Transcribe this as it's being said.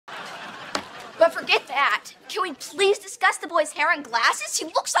But forget that. Can we please discuss the boy's hair and glasses? He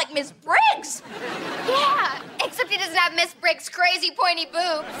looks like Miss Briggs. Yeah, except he doesn't have Miss Briggs' crazy pointy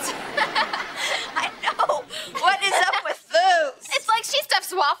boobs. I know. What is up with those? It's like she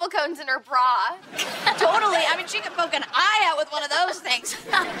stuffs waffle cones in her bra. Totally. I mean, she could poke an eye out with one of those things.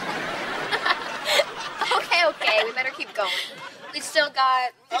 Okay, we better keep going. We've still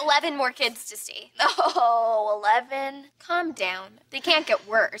got 11 more kids to see. Oh, 11? Calm down. They can't get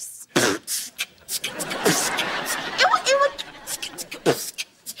worse.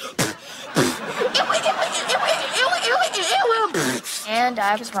 And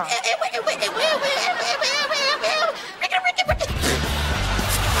I was wrong.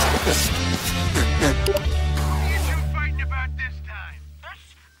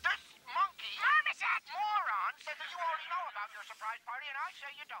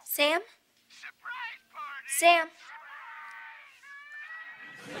 Sam? Sam?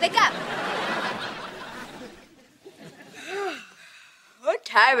 Wake up. What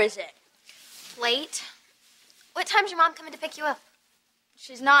time is it? Late. What time's your mom coming to pick you up?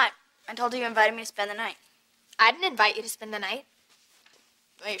 She's not. I told her you invited me to spend the night. I didn't invite you to spend the night.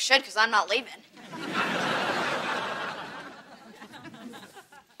 Well, you should, because I'm not leaving.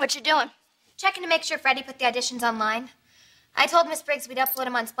 What you doing? Checking to make sure Freddie put the auditions online. I told Miss Briggs we'd upload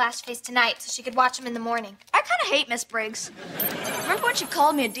them on Splashface tonight so she could watch them in the morning. I kind of hate Miss Briggs. Remember when she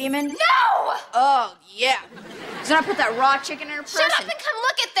called me a demon? No! Oh, yeah. Then I put that raw chicken in her purse. Shut up and come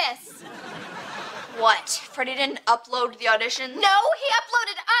look at this! What? Freddie didn't upload the audition? No, he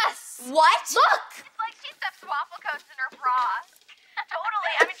uploaded us! What? Look! It's like she stuffs waffle cones in her bra.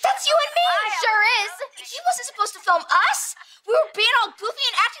 Totally. I mean, that's you and me! Sure is. He wasn't supposed to film us. We were being all goofy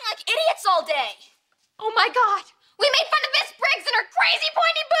and acting like idiots all day. Oh, my God. We made fun of Miss Briggs and her crazy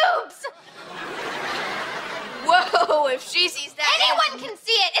pointy boobs! Whoa, if she sees that... Anyone can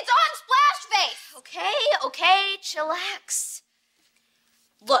see it. It's on Splashface. Okay, chillax.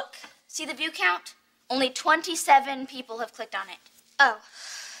 Look, see the view count? Only 27 people have clicked on it. Oh.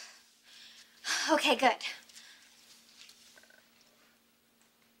 Okay, good.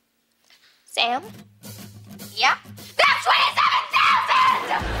 Sam? Yeah?